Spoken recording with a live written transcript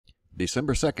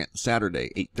December 2nd, Saturday,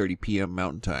 8:30 p.m.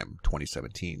 Mountain Time,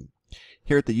 2017.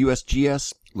 Here at the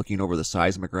USGS, looking over the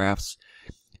seismographs.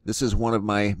 This is one of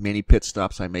my many pit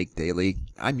stops I make daily.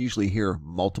 I'm usually here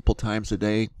multiple times a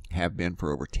day, have been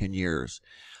for over 10 years.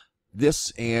 This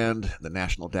and the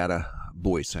National Data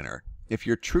Buoy Center. If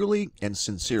you're truly and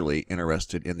sincerely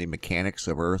interested in the mechanics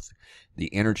of Earth,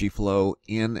 the energy flow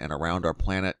in and around our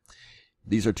planet,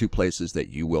 these are two places that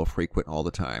you will frequent all the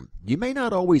time. You may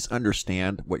not always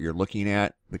understand what you're looking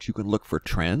at, but you can look for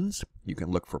trends. You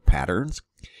can look for patterns.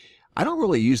 I don't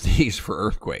really use these for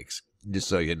earthquakes, just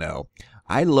so you know.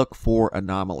 I look for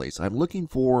anomalies. I'm looking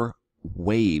for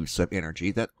waves of energy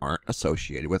that aren't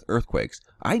associated with earthquakes.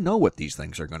 I know what these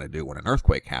things are going to do when an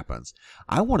earthquake happens.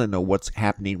 I want to know what's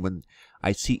happening when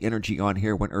I see energy on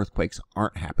here when earthquakes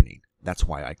aren't happening. That's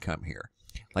why I come here.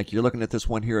 Like you're looking at this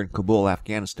one here in Kabul,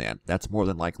 Afghanistan. That's more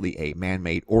than likely a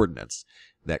man-made ordinance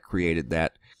that created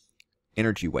that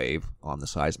energy wave on the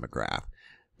seismograph.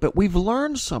 But we've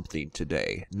learned something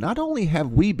today. Not only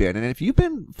have we been, and if you've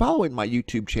been following my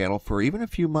YouTube channel for even a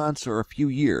few months or a few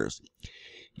years,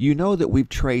 you know that we've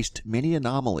traced many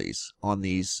anomalies on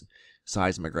these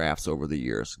seismographs over the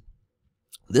years.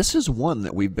 This is one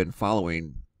that we've been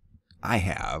following. I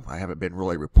haven't been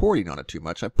really reporting on it too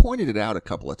much. I've pointed it out a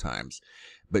couple of times.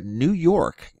 But New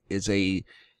York is a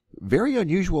very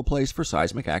unusual place for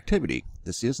seismic activity.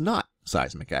 This is not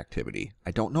seismic activity.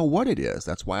 I don't know what it is.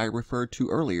 That's why I referred to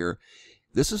earlier.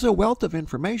 This is a wealth of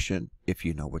information if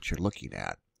you know what you're looking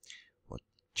at. Well,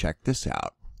 check this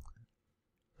out.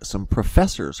 Some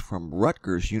professors from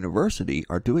Rutgers University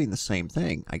are doing the same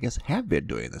thing. I guess have been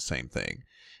doing the same thing.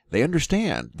 They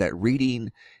understand that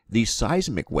reading these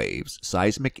seismic waves,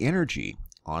 seismic energy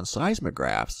on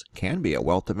seismographs can be a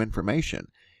wealth of information,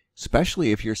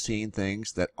 especially if you're seeing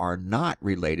things that are not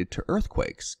related to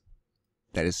earthquakes.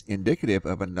 That is indicative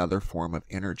of another form of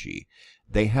energy.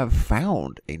 They have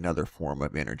found another form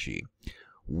of energy.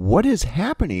 What is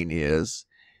happening is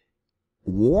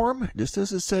warm, just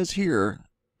as it says here,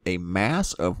 a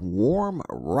mass of warm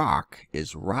rock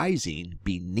is rising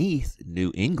beneath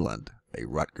New England, a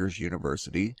Rutgers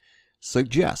University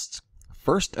suggests.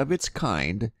 First of its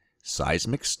kind,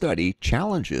 seismic study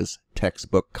challenges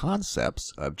textbook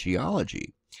concepts of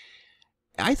geology.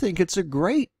 I think it's a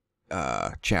great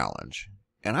challenge,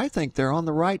 and I think they're on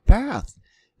the right path.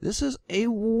 This is a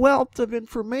wealth of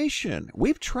information.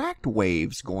 We've tracked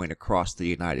waves going across the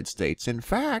United States. In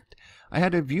fact, I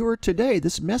had a viewer today.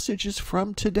 This message is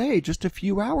from today, just a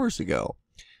few hours ago.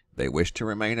 They wish to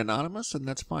remain anonymous, and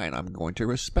that's fine. I'm going to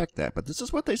respect that. But this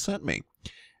is what they sent me.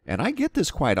 And I get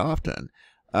this quite often.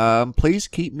 Please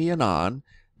keep me anon,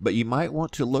 but you might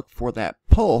want to look for that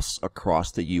pulse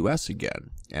across the U.S. again.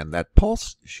 And that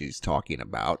pulse she's talking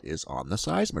about is on the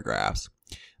seismographs.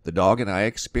 The dog and I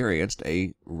experienced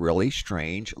a really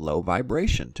strange low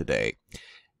vibration today.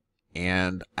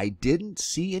 And I didn't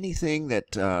see anything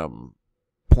that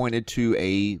pointed to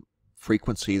a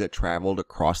frequency that traveled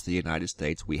across the United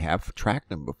States. We have tracked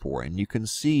them before, and you can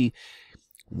see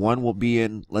one will be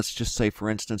in, let's just say, for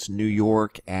instance, New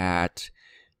York at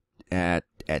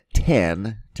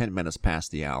 10 minutes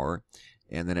past the hour,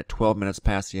 and then at 12 minutes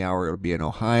past the hour it'll be in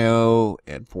Ohio,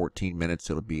 and 14 minutes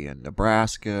it'll be in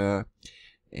Nebraska,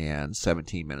 and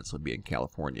 17 minutes will be in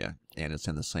California, and it's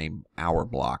in the same hour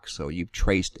block. So you've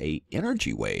traced a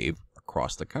energy wave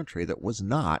across the country that was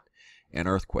not an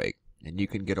earthquake. And you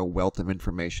can get a wealth of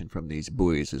information from these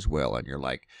buoys as well. And you're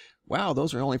like, wow,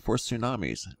 those are only for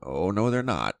tsunamis. Oh, no, they're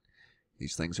not.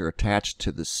 These things are attached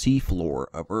to the seafloor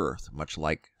of Earth, much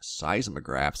like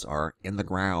seismographs are in the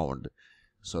ground.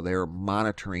 So they're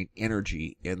monitoring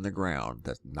energy in the ground.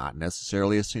 That's not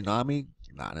necessarily a tsunami,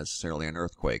 not necessarily an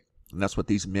earthquake. And that's what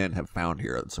these men have found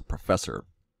here. It's a professor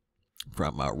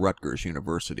from Rutgers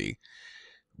University.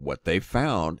 What they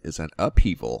found is an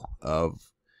upheaval of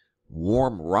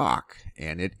warm rock,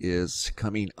 and it is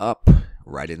coming up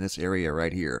right in this area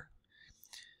right here.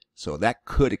 So that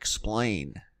could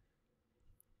explain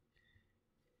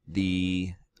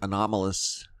the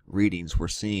anomalous readings we're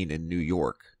seeing in New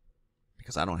York,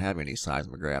 because I don't have any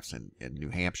seismographs in New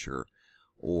Hampshire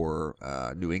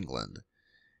or New England.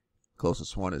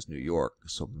 Closest one is New York,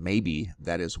 so maybe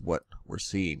that is what we're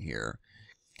seeing here.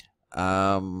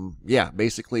 Yeah,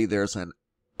 basically there's an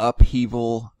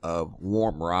upheaval of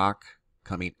warm rock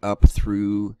coming up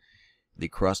through the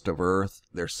crust of Earth.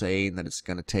 They're saying that it's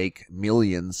going to take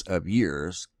millions of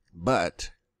years, but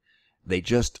they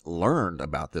just learned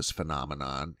about this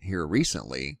phenomenon here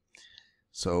recently,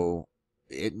 so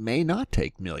it may not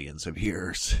take millions of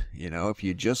years. You know, if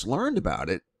you just learned about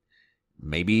it,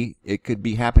 maybe it could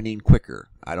be happening quicker.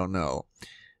 I don't know.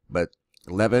 But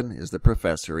Levin is the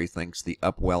professor. He thinks the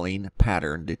upwelling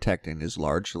pattern detected is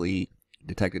largely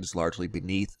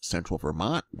beneath central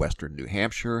Vermont, western New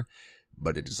Hampshire,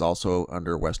 but it is also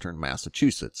under western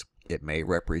Massachusetts. It may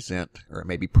represent, or it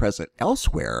may be present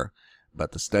elsewhere,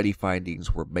 but the study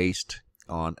findings were based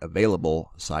on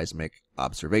available seismic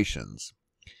observations.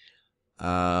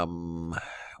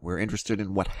 We're interested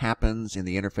in what happens in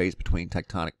the interface between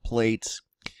tectonic plates,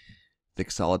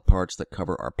 thick solid parts that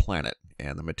cover our planet,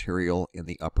 and the material in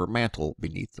the upper mantle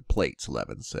beneath the plates,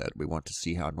 Levin said. We want to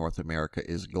see how North America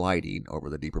is gliding over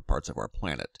the deeper parts of our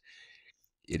planet.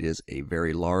 It is a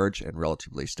very large and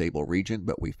relatively stable region,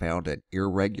 but we found an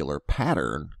irregular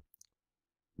pattern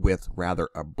with rather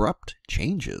abrupt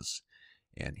changes.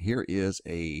 And here is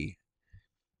a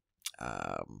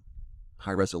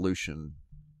high-resolution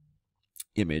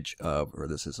image of, or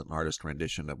this is an artist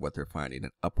rendition of what they're finding,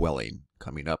 an upwelling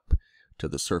coming up to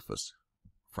the surface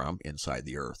from inside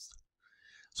the Earth.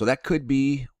 So that could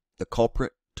be the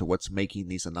culprit to what's making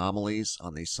these anomalies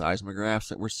on these seismographs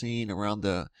that we're seeing around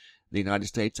the United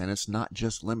States, and it's not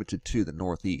just limited to the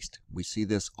Northeast. We see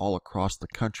this all across the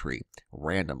country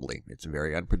randomly. It's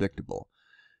very unpredictable.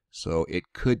 So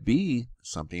it could be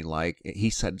something like, he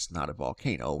said it's not a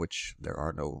volcano, which there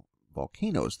are no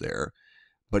volcanoes there,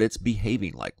 but it's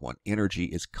behaving like one. Energy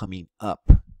is coming up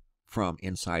from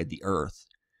inside the Earth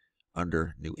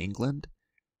under New England,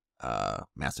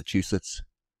 Massachusetts,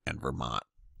 and Vermont.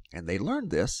 And they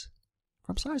learned this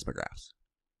from seismographs.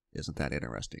 Isn't that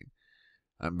interesting?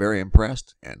 I'm very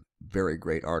impressed, and very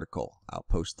great article. I'll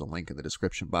post the link in the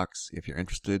description box if you're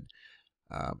interested.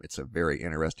 It's a very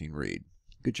interesting read.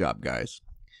 Good job, guys.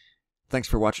 Thanks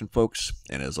for watching, folks,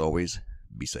 and as always,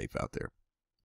 be safe out there.